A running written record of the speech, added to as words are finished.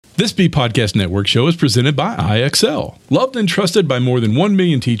This B Podcast Network show is presented by IXL. Loved and trusted by more than 1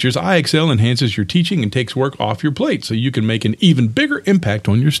 million teachers, IXL enhances your teaching and takes work off your plate so you can make an even bigger impact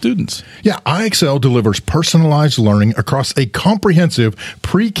on your students. Yeah, IXL delivers personalized learning across a comprehensive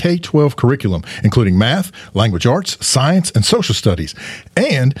pre-K-12 curriculum, including math, language arts, science, and social studies,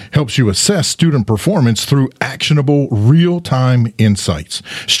 and helps you assess student performance through actionable, real-time insights.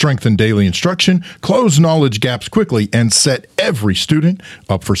 Strengthen daily instruction, close knowledge gaps quickly, and set every student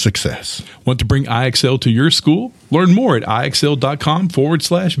up for success. Want to bring IXL to your school? Learn more at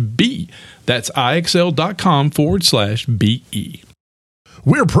IXL.com/B. That's IXL.com/BE.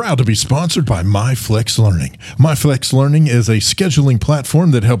 We're proud to be sponsored by MyFlex Learning. MyFlex Learning is a scheduling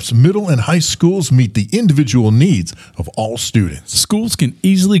platform that helps middle and high schools meet the individual needs of all students. Schools can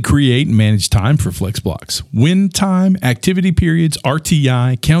easily create and manage time for flex blocks, win time, activity periods,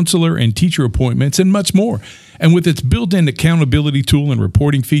 RTI, counselor and teacher appointments, and much more. And with its built-in accountability tool and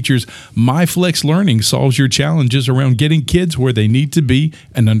reporting features, MyFlex Learning solves your challenges around getting kids where they need to be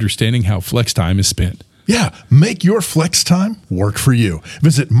and understanding how flex time is spent. Yeah, make your flex time work for you.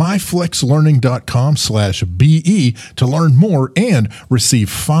 Visit myflexlearning.com/BE to learn more and receive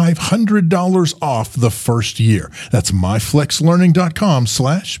 $500 off the first year. That's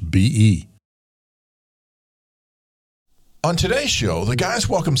myflexlearning.com/BE. On today's show, the guys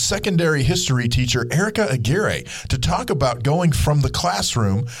welcome secondary history teacher Erica Aguirre to talk about going from the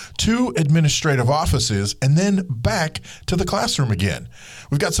classroom to administrative offices and then back to the classroom again.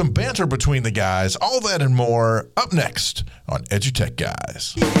 We've got some banter between the guys, all that and more, up next on EduTech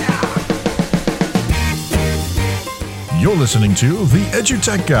Guys. You're listening to the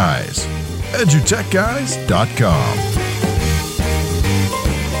EduTech Guys, edutechguys.com.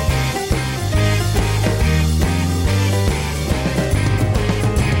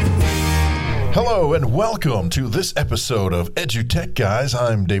 Hello and welcome to this episode of EduTech Guys.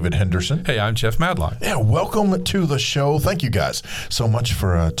 I'm David Henderson. Hey, I'm Jeff Madlock. Yeah, welcome to the show. Thank you guys so much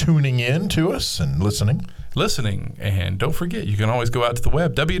for tuning in to us and listening. And don't forget, you can always go out to the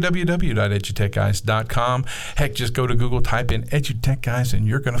web, www.edutechguys.com. Heck, just go to Google, type in EduTech Guys, and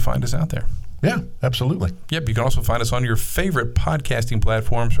you're going to find us out there. Yeah, absolutely. Yep, you can also find us on your favorite podcasting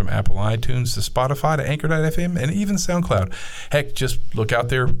platforms, from Apple iTunes to Spotify to Anchor.fm and even SoundCloud. Heck, just look out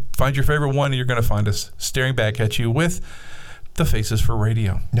there, find your favorite one, and you're going to find us staring back at you with the faces for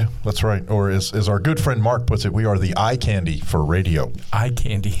radio. Yeah, that's right. Or as our good friend Mark puts it, we are the eye candy for radio. Eye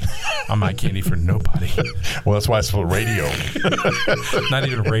candy. I'm eye candy for nobody. Well, that's why it's for radio. Not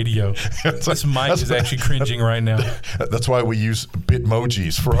even radio. This mic is actually cringing right now. That's why we use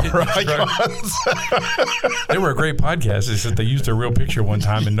Bitmojis for our icons. They were a great podcast. It's just they used a real picture one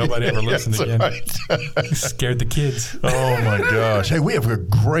time and nobody ever listened again. Right. Scared the kids. Oh, my gosh. Hey, we have a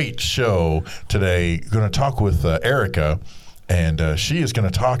great show today. Going to talk with Erica. And she is going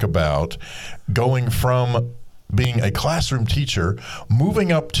to talk about going from being a classroom teacher,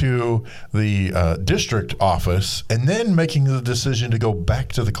 moving up to the district office, and then making the decision to go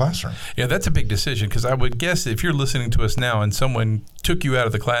back to the classroom. Yeah, that's a big decision, because I would guess if you're listening to us now and someone took you out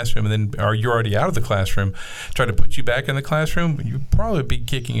of the classroom and then, or you're already out of the classroom, try to put you back in the classroom, you'd probably be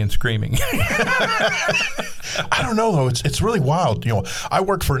kicking and screaming. I don't know, though. It's really wild. You know, I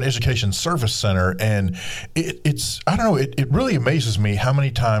work for an education service center, and it's I don't know. It really amazes me how many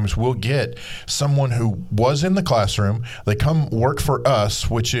times we'll get someone who was in the classroom, they come work for us,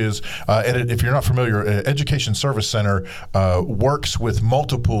 which is, if you're not familiar, education service center works with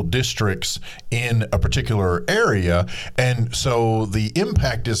multiple districts in a particular area, and so the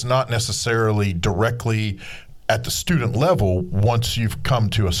impact is not necessarily directly at the student level once you've come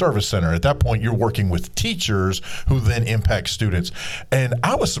to a service center. At that point, you're working with teachers who then impact students. And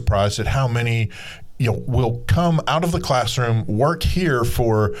I was surprised at how many, will come out of the classroom, work here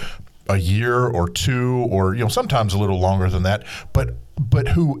for a year or two, or sometimes a little longer than that, but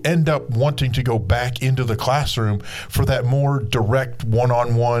who end up wanting to go back into the classroom for that more direct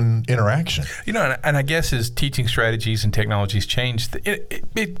one-on-one interaction. And I guess as teaching strategies and technologies change,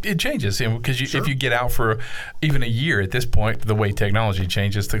 it changes, because if you get out for even a year at this point, the way technology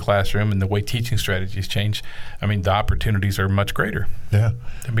changes the classroom and the way teaching strategies change, I mean, the opportunities are much greater. Yeah.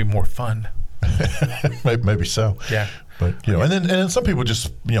 It'd be more fun. Maybe so. Yeah. But and then some people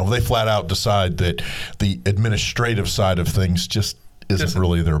just they flat out decide that the administrative side of things just isn't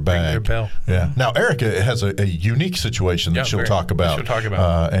really their bag. Yeah. Now Erica has a unique situation that she'll talk about. Which I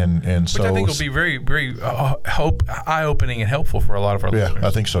think will be very, very eye-opening and helpful for a lot of our listeners. Yeah,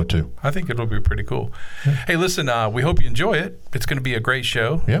 I think so too. I think it'll be pretty cool. Yeah. Hey, listen, we hope you enjoy it. It's going to be a great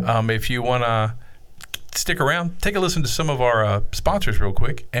show. Yeah. If you want to stick around, take a listen to some of our sponsors real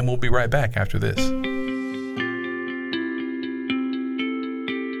quick, and we'll be right back after this.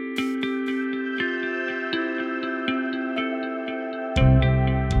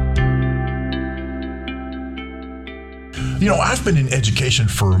 I've been in education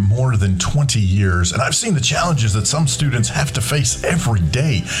for more than 20 years, and I've seen the challenges that some students have to face every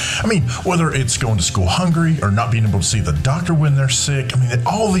day. I mean, whether it's going to school hungry or not being able to see the doctor when they're sick,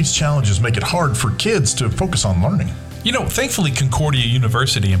 all these challenges make it hard for kids to focus on learning. Thankfully, Concordia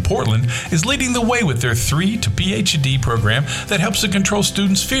University in Portland is leading the way with their 3 to PhD program that helps to control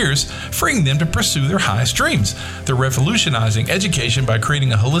students' fears, freeing them to pursue their highest dreams. They're revolutionizing education by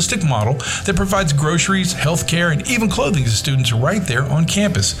creating a holistic model that provides groceries, healthcare, and even clothing to students right there on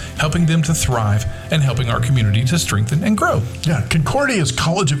campus, helping them to thrive and helping our community to strengthen and grow. Yeah, Concordia's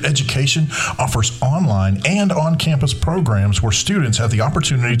College of Education offers online and on-campus programs where students have the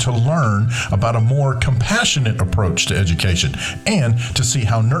opportunity to learn about a more compassionate approach to education and to see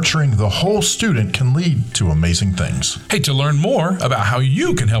how nurturing the whole student can lead to amazing things. Hey, to learn more about how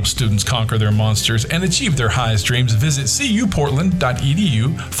you can help students conquer their monsters and achieve their highest dreams, visit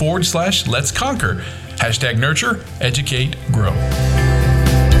cuportland.edu/let's conquer. #nurture, educate, grow.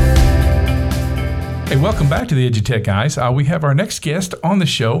 Hey, welcome back to the EduTech Guys. We have our next guest on the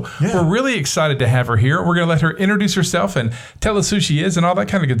show. Yeah. We're really excited to have her here. We're going to let her introduce herself and tell us who she is and all that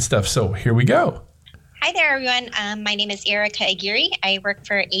kind of good stuff. So here we go. Hi there, everyone. My name is Erica Aguirre. I work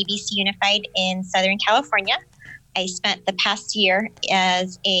for ABC Unified in Southern California. I spent the past year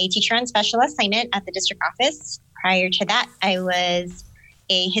as a teacher on special assignment at the district office. Prior to that, I was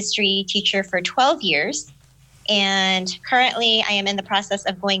a history teacher for 12 years. And currently, I am in the process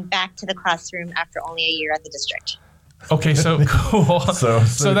of going back to the classroom after only a year at the district. Okay, so cool. So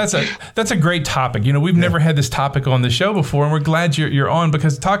that's a great topic. We've never had this topic on the show before, and we're glad you're on,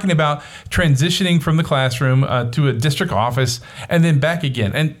 because talking about transitioning from the classroom to a district office and then back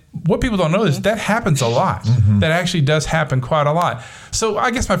again. And what people don't know is that happens a lot. Mm-hmm. That actually does happen quite a lot. So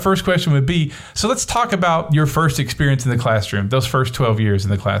I guess my first question would be, so let's talk about your first experience in the classroom, those first 12 years in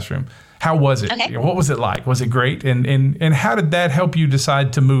the classroom. How was it? Okay. What was it like? Was it great? And how did that help you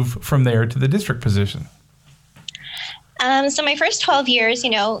decide to move from there to the district position? So my first 12 years,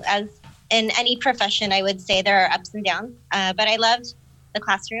 as in any profession, I would say there are ups and downs, but I loved the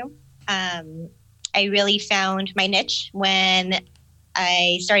classroom. I really found my niche when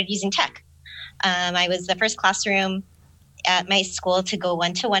I started using tech. I was the first classroom at my school to go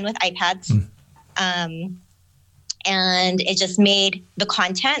one-to-one with iPads. And it just made the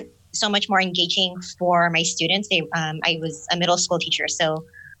content so much more engaging for my students. I was a middle school teacher, so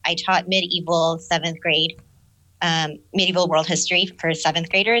I taught medieval 7th grade. Medieval world history for 7th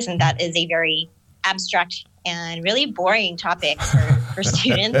graders, and that is a very abstract and really boring topic for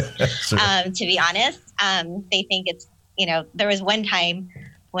students. Sure. To be honest, they think it's, there was one time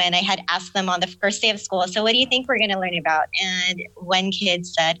when I had asked them on the first day of school, so what do you think we're going to learn about? And one kid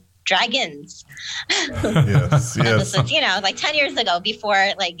said, dragons. Yes. This was, like 10 years ago,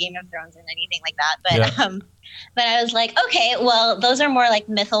 before like Game of Thrones and anything like that. But I was like, okay, well, those are more like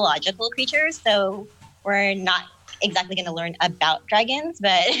mythological creatures, so we're not exactly going to learn about dragons,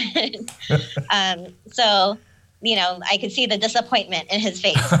 but so, I could see the disappointment in his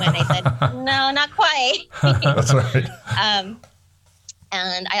face when I said, no, not quite. That's right.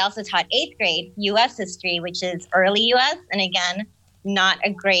 And I also taught 8th grade U.S. history, which is early U.S. And again, not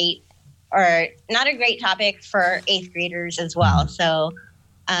a great topic for 8th graders as well. So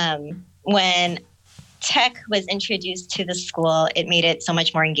when tech was introduced to the school, it made it so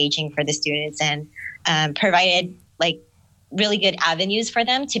much more engaging for the students and provided like really good avenues for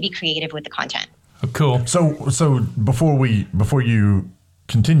them to be creative with the content. Oh, cool. So before you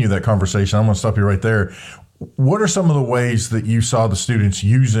continue that conversation, I'm going to stop you right there. What are some of the ways that you saw the students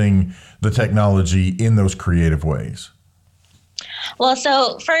using the technology in those creative ways? Well,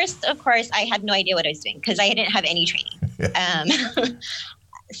 so first, of course, I had no idea what I was doing because I didn't have any training.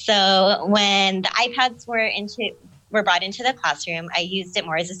 So when the iPads were brought into the classroom, I used it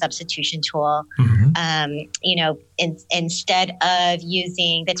more as a substitution tool. Mm-hmm. Instead of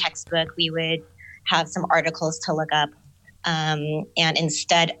using the textbook, we would have some articles to look up. And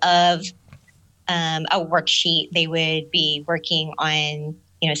instead of a worksheet, they would be working on,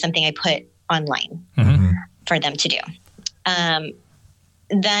 something I put online for them to do.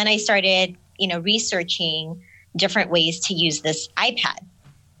 Then I started, researching different ways to use this iPad.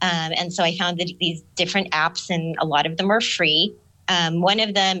 And so I found that these different apps, and a lot of them are free. One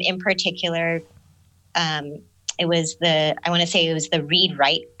of them in particular, it was the Read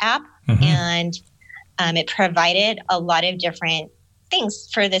Write app. Mm-hmm. And it provided a lot of different things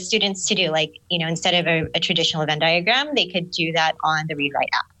for the students to do. Like, instead of a traditional Venn diagram, they could do that on the Read Write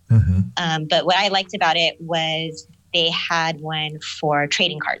app. Mm-hmm. But what I liked about it was they had one for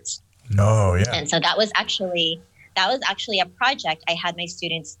trading cards. Oh, yeah. And so that was actually a project I had my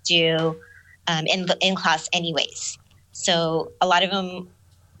students do in class anyways. So a lot of them,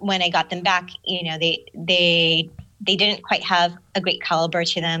 when I got them back, they didn't quite have a great caliber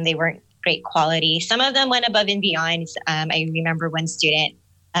to them. They weren't great quality. Some of them went above and beyond. I remember one student,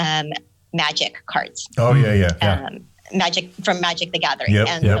 Magic cards. Oh yeah. Magic from Magic the Gathering. Yep,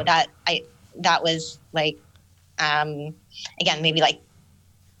 and so that was like, again, maybe like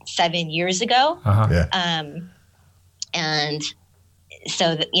 7 years ago. And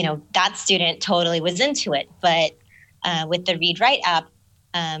so that student totally was into it, but with the Read Write app,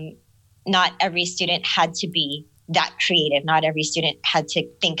 not every student had to be that creative. Not every student had to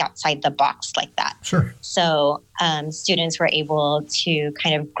think outside the box like that. Sure. So students were able to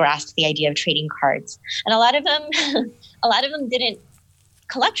kind of grasp the idea of trading cards, and a lot of them didn't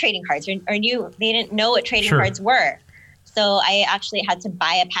collect trading cards or they didn't know what trading cards were. So I actually had to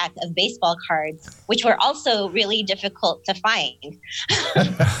buy a pack of baseball cards, which were also really difficult to find.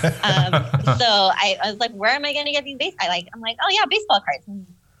 So I was like, where am I going to get these I'm like, oh yeah, baseball cards.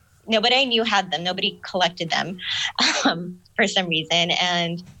 Nobody I knew had them. Nobody collected them for some reason.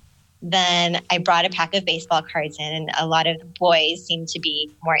 And then I brought a pack of baseball cards in, and a lot of the boys seemed to be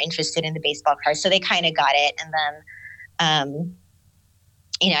more interested in the baseball cards. So they kind of got it. And then,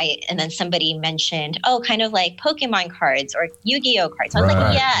 and then somebody mentioned, kind of like Pokemon cards or Yu-Gi-Oh cards. So I was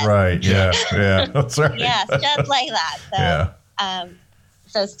like, yes. Right. Yeah. That's right. Yes, just like that. So,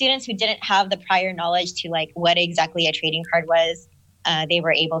 so students who didn't have the prior knowledge to like what exactly a trading card was, they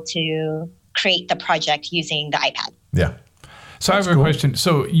were able to create the project using the iPad. Yeah. So I have a question.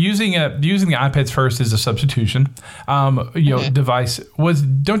 So using the iPads first as a substitution, device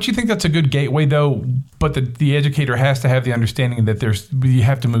don't you think that's a good gateway though? But the educator has to have the understanding that you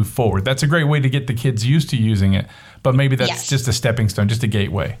have to move forward. That's a great way to get the kids used to using it, but maybe that's just a stepping stone, just a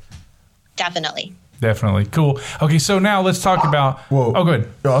gateway. Definitely. Cool. Okay, so now let's talk about... Whoa. Oh, good.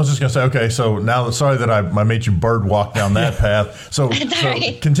 I was just going to say, okay, so now, sorry that I made you bird walk down that path. So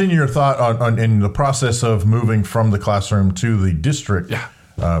continue your thought on in the process of moving from the classroom to the district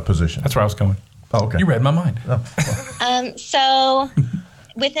position. That's where I was going. Oh, okay. You read my mind. Oh. So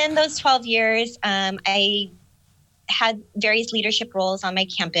within those 12 years, I had various leadership roles on my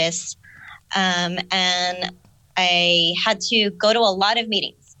campus, and I had to go to a lot of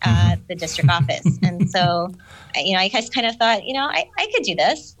meetings at the district office. And so, I just kind of thought, I could do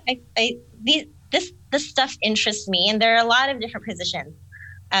this. This stuff interests me. And there are a lot of different positions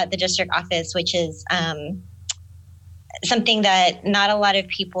at the district office, which is something that not a lot of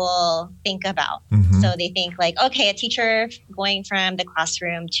people think about. So they think like, okay, a teacher going from the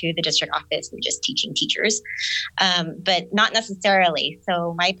classroom to the district office, they're just teaching teachers, but not necessarily.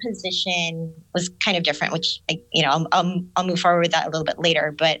 So my position was kind of different, which I'll move forward with that a little bit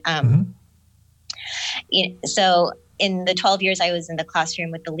later. But so in the 12 years I was in the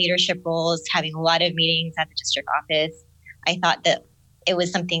classroom with the leadership roles, having a lot of meetings at the district office, I thought that it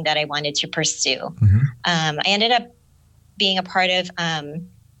was something that I wanted to pursue. I ended up being a part of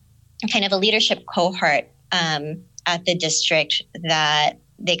kind of a leadership cohort at the district that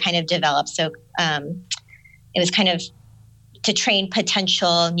they kind of developed. So it was kind of to train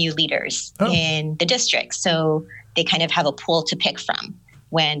potential new leaders in the district. So they kind of have a pool to pick from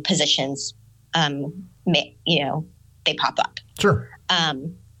when positions, they pop up. Sure.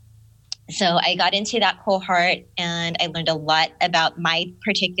 So I got into that cohort and I learned a lot about my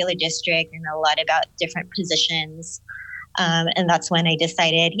particular district and a lot about different positions. And that's when I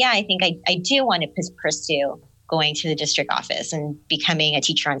decided, I think I do want to pursue going to the district office and becoming a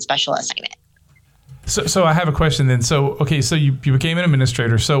teacher on special assignment. So I have a question then. So you became an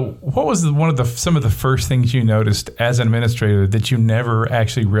administrator. So what was some of the first things you noticed as an administrator that you never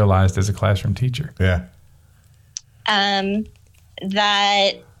actually realized as a classroom teacher? Yeah.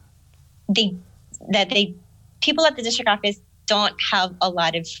 That people at the district office don't have a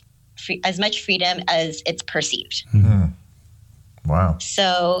lot of as much freedom as it's perceived. Wow.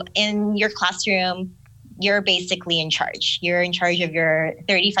 So in your classroom, you're basically in charge. You're in charge of your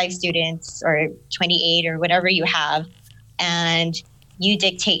 35 students or 28 or whatever you have, and you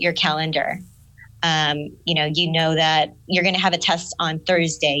dictate your calendar. You know that you're going to have a test on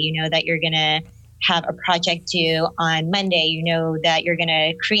Thursday. You know that you're going to have a project due on Monday. You know that you're going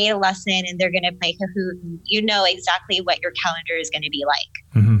to create a lesson and they're going to play Kahoot. You know exactly what your calendar is going to be like.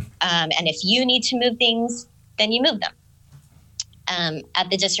 And if you need to move things, then you move them. At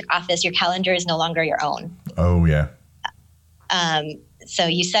the district office, your calendar is no longer your own. Oh, yeah. So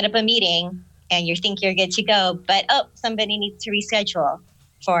you set up a meeting and you think you're good to go, but somebody needs to reschedule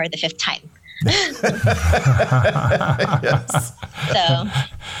for the 5th time. Yes.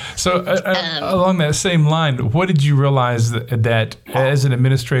 So along that same line, what did you realize that as an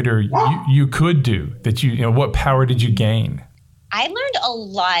administrator you could do? That what power did you gain? I learned a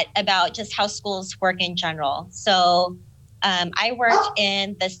lot about just how schools work in general. So I worked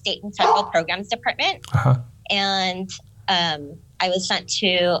in the state and federal programs department, and I was sent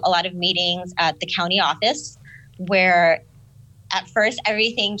to a lot of meetings at the county office where at first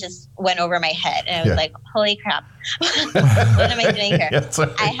everything just went over my head. And I was like, holy crap, what am I doing here?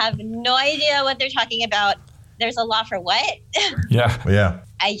 I have no idea what they're talking about. There's a law for what? Yeah.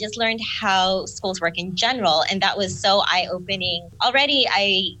 I just learned how schools work in general, and that was so eye-opening. Already,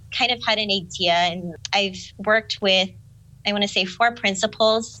 I kind of had an idea, and I've worked with, I want to say, 4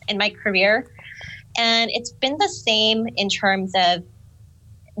 principals in my career, and it's been the same in terms of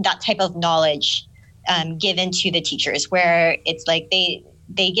that type of knowledge given to the teachers, where it's like they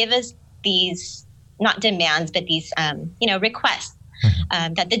give us these, not demands, but these requests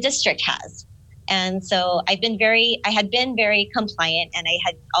that the district has. And so I had been very compliant, and I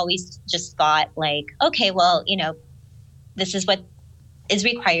had always just thought like, okay, well, this is what is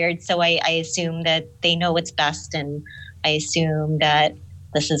required. So I assume that they know what's best, and I assume that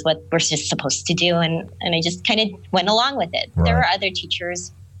this is what we're just supposed to do. And I just kind of went along with it. Right. There were other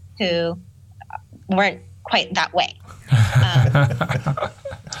teachers who weren't quite that way.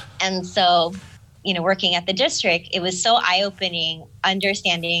 And so, working at the district, it was so eye-opening,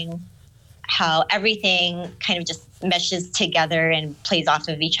 understanding how everything kind of just meshes together and plays off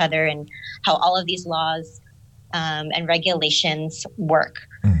of each other, and how all of these laws and regulations work,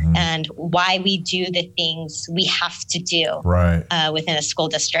 and why we do the things we have to do within a school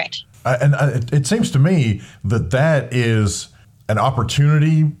district. It seems to me that is an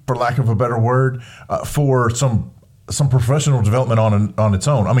opportunity, for lack of a better word, for some professional development on its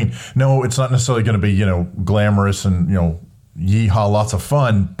own. I mean, no, it's not necessarily going to be glamorous and yeehaw, lots of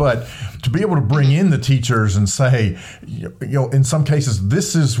fun, but to be able to bring in the teachers and say, in some cases,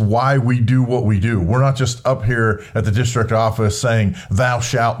 this is why we do what we do. We're not just up here at the district office saying thou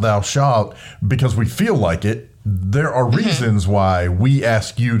shalt because we feel like it. There are reasons why we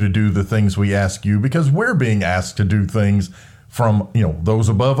ask you to do the things we ask you, because we're being asked to do things from those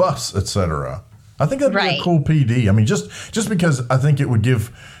above us, etc. I think that'd be a cool PD. I mean, just because I think it would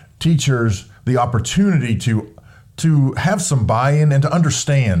give teachers the opportunity to have some buy-in and to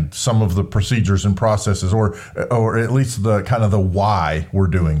understand some of the procedures and processes, or at least the kind of the why we're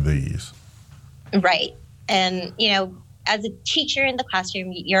doing these. Right. And, as a teacher in the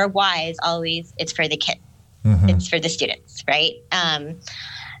classroom, your why is always, it's for the kid. It's for the students, right?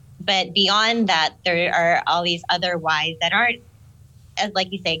 But beyond that, there are all these other whys that aren't, as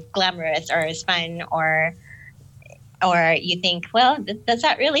like you say, glamorous or as fun, or you think, well, does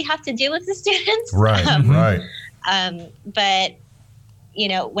that really have to do with the students? Right. But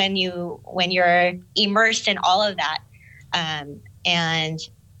when you're immersed in all of that, and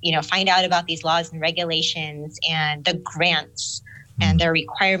find out about these laws and regulations and the grants and their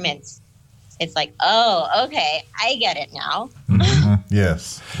requirements, it's like, oh, okay, I get it now.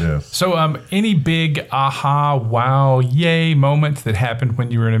 Yes. So, any big aha, wow, yay moments that happened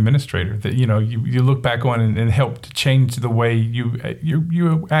when you were an administrator that you look back on and helped to change the way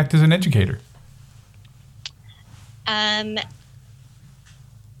you act as an educator?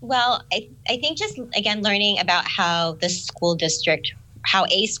 Well, I think just, again, learning about how a school district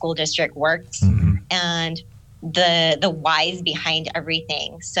works, and the whys behind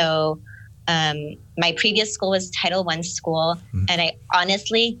everything. So my previous school was Title I school, and I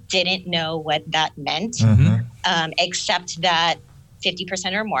honestly didn't know what that meant, except that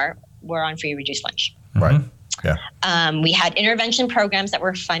 50% or more were on free reduced lunch. Right. Yeah. We had intervention programs that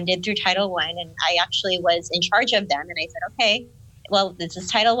were funded through Title I, and I actually was in charge of them. And I said, okay, well, this is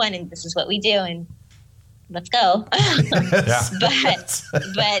Title I, and this is what we do, and let's go.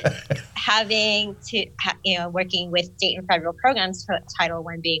 But having to, working with state and federal programs, Title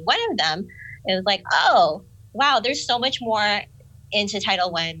I being one of them, it was like, oh, wow, there's so much more into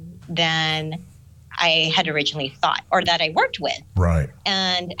Title I than I had originally thought, or that I worked with. Right.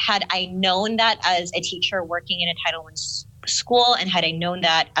 And had I known that as a teacher working in a Title I school, and had I known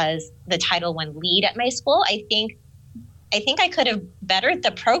that as the Title I lead at my school, I think I could have bettered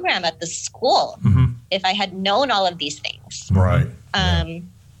the program at the school if I had known all of these things. Right.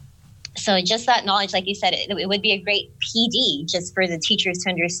 So just that knowledge, like you said, it would be a great PD just for the teachers to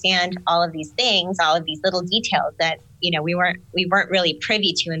understand all of these things, all of these little details that we weren't really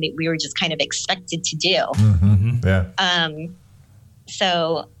privy to, and that we were just kind of expected to do. Yeah.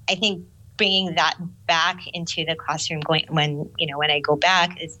 So I think bringing that back into the classroom, when I go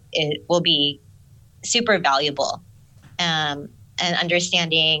back, it will be super valuable. And and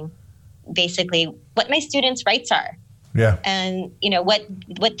understanding basically what my students' rights are. Yeah. And,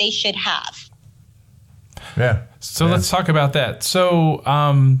 what they should have. Yeah. So let's talk about that. So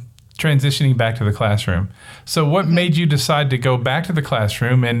transitioning back to the classroom. So what made you decide to go back to the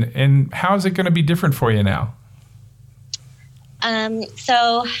classroom, and how is it going to be different for you now?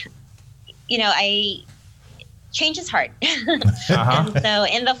 So, change is hard. And so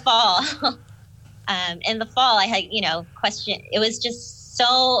in the fall, I had, question. It was just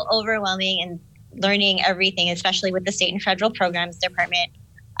so overwhelming and learning everything, especially with the state and federal programs department,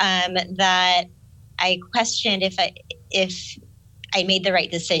 that I questioned if I made the right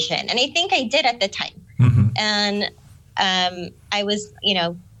decision. And I think I did at the time. Mm-hmm. And I was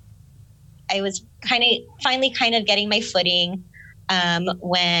finally getting my footing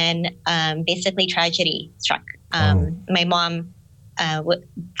when basically tragedy struck. My mom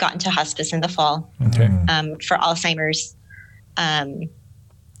got into hospice in the fall for Alzheimer's.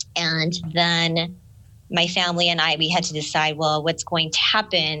 And then my family and we had to decide, well, what's going to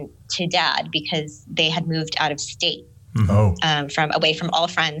happen to Dad, because they had moved out of state, from away from all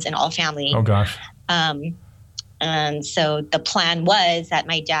friends and all family. Oh gosh. And so the plan was that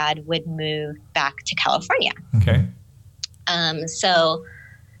my dad would move back to California. Okay. So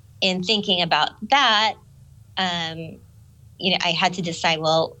in thinking about that, I had to decide,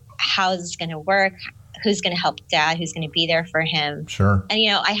 well, how is this going to work? Who's going to help Dad? Who's going to be there for him? Sure. And,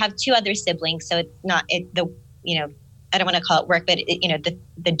 I have 2 other siblings, so it's not, I don't want to call it work, but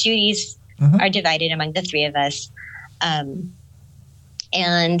the duties are divided among the 3 of us. And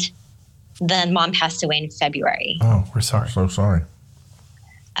then Mom passed away in February. Oh, we're sorry. So sorry.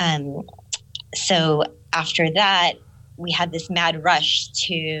 So after that, we had this mad rush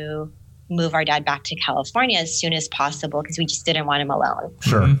to move our dad back to California as soon as possible, because we just didn't want him alone.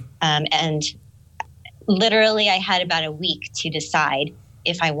 Sure. And literally, I had about a week to decide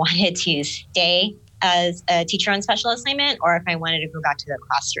if I wanted to stay as a teacher on special assignment or if I wanted to go back to the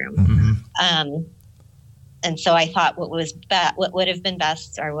classroom. And so I thought what would have been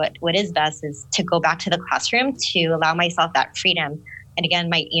best, or what is best, is to go back to the classroom to allow myself that freedom. And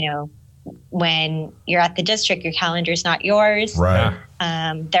again, when you're at the district, your calendar is not yours. Right.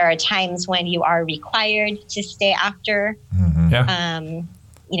 There are times when you are required to stay after.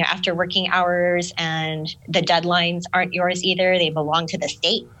 After working hours, and the deadlines aren't yours either. They belong to the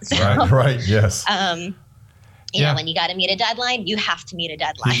state. So, right. Yes. When you got to meet a deadline, you have to meet a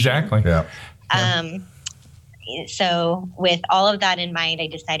deadline. Exactly. Yeah. So with all of that in mind, I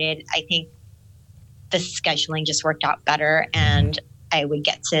decided, I think the scheduling just worked out better, and I would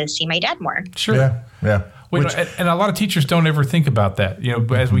get to see my dad more. Sure. Yeah. And a lot of teachers don't ever think about that.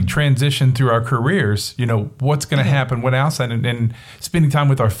 As we transition through our careers, what's going to happen, what else, and spending time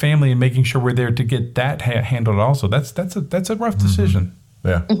with our family and making sure we're there to get that handled. Also, that's a rough decision.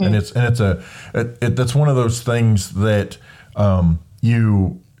 Yeah, and that's one of those things that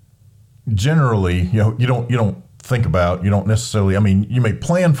you generally you don't think about. You don't necessarily. I mean, you may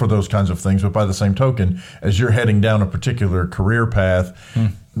plan for those kinds of things, but by the same token, as you're heading down a particular career path,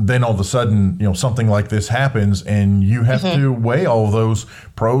 then all of a sudden, something like this happens, and you have to weigh all those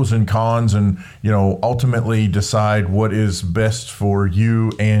pros and cons, and ultimately decide what is best for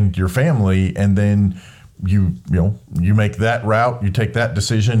you and your family, and then you make that route, you take that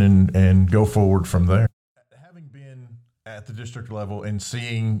decision, and go forward from there. Having been at the district level and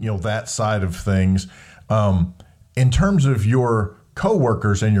seeing that side of things, in terms of your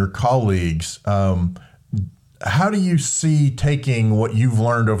coworkers and your colleagues, how do you see taking what you've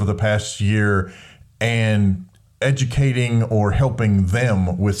learned over the past year and educating or helping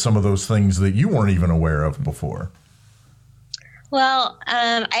them with some of those things that you weren't even aware of before? Well,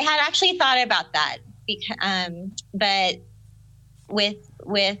 I had actually thought about that, but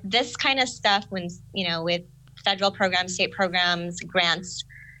with this kind of stuff, when with federal programs, state programs, grants,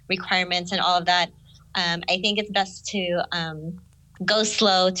 requirements, and all of that, I think it's best to go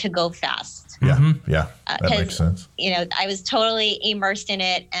slow to go fast. Yeah, that makes sense. I was totally immersed in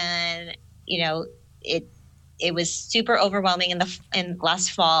it, and it was super overwhelming in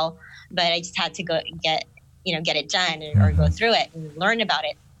last fall. But I just had to go get it done, or go through it and learn about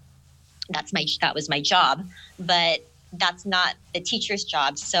it. That was my job, but that's not the teacher's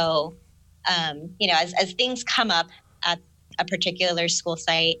job. So, as things come up at a particular school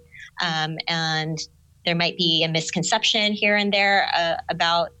site, and there might be a misconception here and there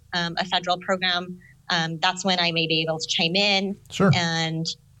about a federal program, that's when I may be able to chime in and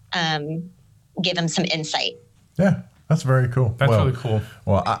give them some insight. Yeah, that's very cool. That's really cool.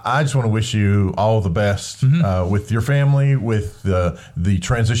 Well, I just want to wish you all the best with your family, with the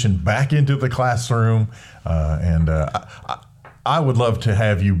transition back into the classroom. And I would love to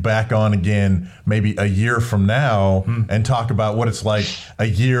have you back on again maybe a year from now and talk about what it's like a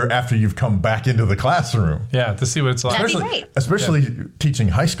year after you've come back into the classroom. Yeah, to see what it's like. That'd be great. Especially teaching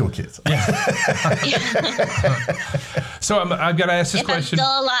high school kids. Yeah. So I've got to ask this question. If I'm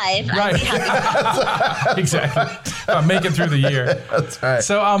still alive, Right. I'd be happy. Exactly. I'm making through the year. That's right.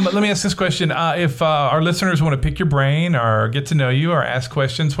 So let me ask this question. If our listeners want to pick your brain or get to know you or ask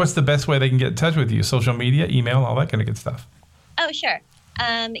questions, what's the best way they can get in touch with you? Social media, email, all that kind of good stuff. Oh, sure.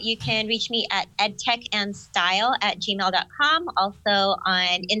 You can reach me at edtechandstyle@gmail.com. Also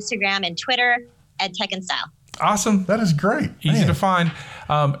on Instagram and Twitter, edtechandstyle. Awesome. That is great. Easy Man. to find.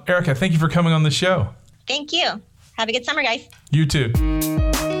 Erica, thank you for coming on the show. Thank you. Have a good summer, guys. You too.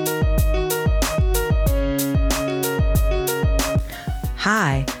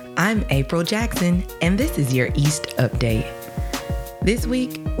 Hi, I'm April Jackson, and this is your East Update. This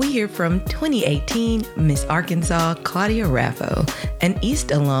week, we hear from 2018 Miss Arkansas Claudia Raffo, an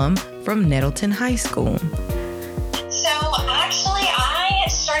East alum from Nettleton High School. So actually, I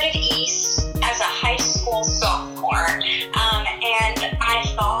started East as a high school sophomore, and I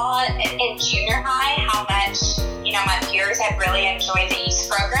saw in junior high how much, my peers had really enjoyed the East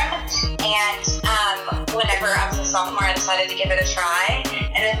program, and whenever I was a sophomore, I decided to give it a try,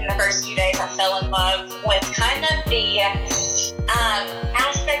 and then in the first few days, I fell in love with kind of the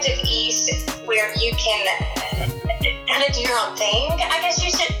aspect of East where you can kind of do your own thing, I guess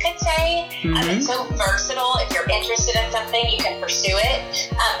you could say. It's so versatile. If you're interested in something, you can pursue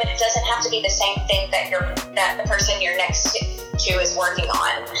it, but it doesn't have to be the same thing that the person you're next to is working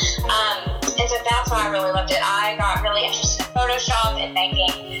on. And so that's why I really loved it. I got really interested in Photoshop and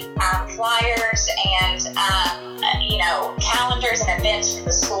making flyers and calendars and events for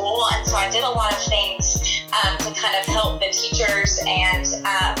the school, and so I did a lot of things to kind of help the teachers and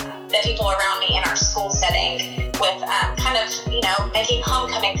the people around me in our school setting with kind of making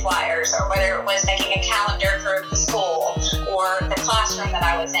homecoming flyers, or whether it was making a calendar for the school or the classroom that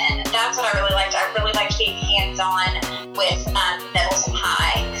I was in. That's what I really liked. I really liked being hands-on with Nettleton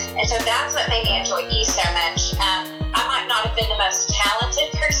High, and so that's what made me enjoy East so much. I might not have been the most talented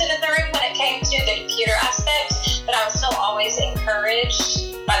person in the room when it came to the computer aspect, but I was still always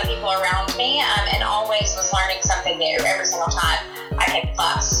encouraged by the people around me, and always was learning something new every single time I came to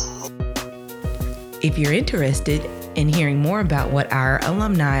class. If you're interested in hearing more about what our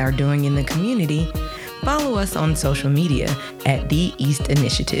alumni are doing in the community, follow us on social media at The East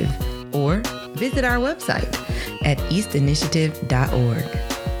Initiative, or visit our website at eastinitiative.org.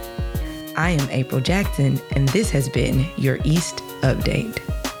 I am April Jackson, and this has been your East Update.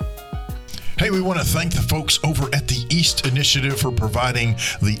 Hey, we want to thank the folks over at the East Initiative for providing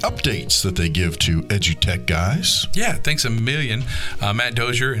the updates that they give to EduTech guys. Yeah, thanks a million, Matt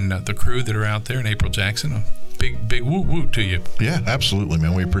Dozier and the crew that are out there, and April Jackson. A big woo to you. Yeah, absolutely,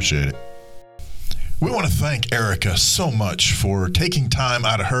 man. We appreciate it. We want to thank Erica so much for taking time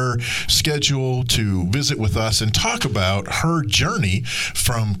out of her schedule to visit with us and talk about her journey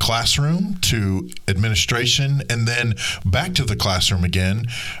from classroom to administration and then back to the classroom again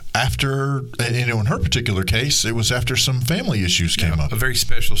after, in her particular case, it was after some family issues came up. A very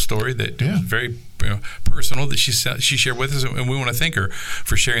special story that was very personal that she shared with us, and we want to thank her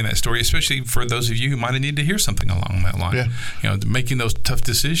for sharing that story, especially for those of you who might need to hear something along that line. Making those tough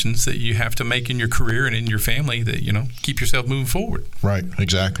decisions that you have to make in your career and in your family that keep yourself moving forward. Right,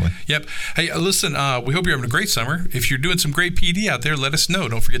 exactly. Yep. Hey, listen, we hope you're having a great summer. If you're doing some great PD out there, let us know.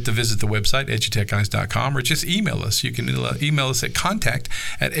 Don't forget to visit the website edutechguys.com, or just email us. You can email us at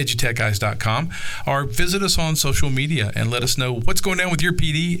contact@edutechguys.com, or visit us on social media and let us know what's going on with your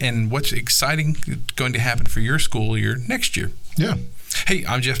PD and what's exciting going to happen for your school year next year. Yeah. Hey,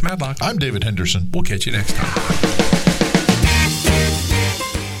 I'm Jeff Madlock. I'm David Henderson. We'll catch you next time.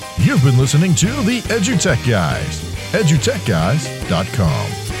 You've been listening to the EduTech Guys,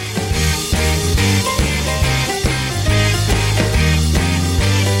 edutechguys.com.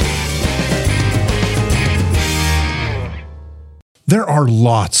 There are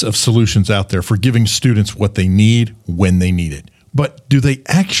lots of solutions out there for giving students what they need when they need it. But do they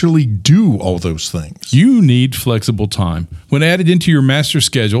actually do all those things? You need flexible time. When added into your master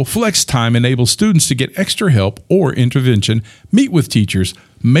schedule, Flex Time enables students to get extra help or intervention, meet with teachers,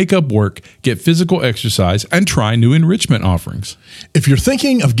 make up work, get physical exercise, and try new enrichment offerings. If you're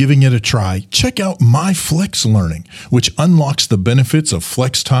thinking of giving it a try, check out My Flex Learning, which unlocks the benefits of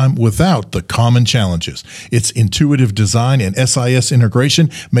flex time without the common challenges. Its intuitive design and SIS integration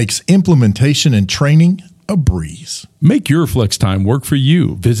makes implementation and training a breeze. Make your flex time work for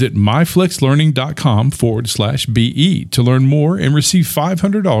you. Visit myflexlearning.com/BE to learn more and receive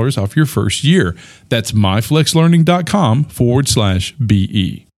 $500 off your first year. That's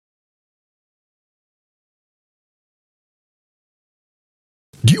myflexlearning.com/BE.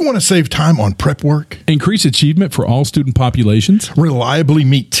 Do you want to save time on prep work? Increase achievement for all student populations? Reliably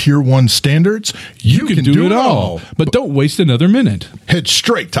meet Tier 1 standards? You can do it all, but don't waste another minute. Head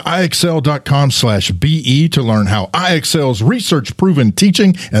straight to IXL.com/BE to learn how IXL's research-proven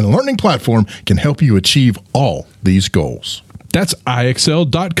teaching and learning platform can help you achieve all these goals. That's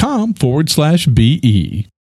IXL.com/BE.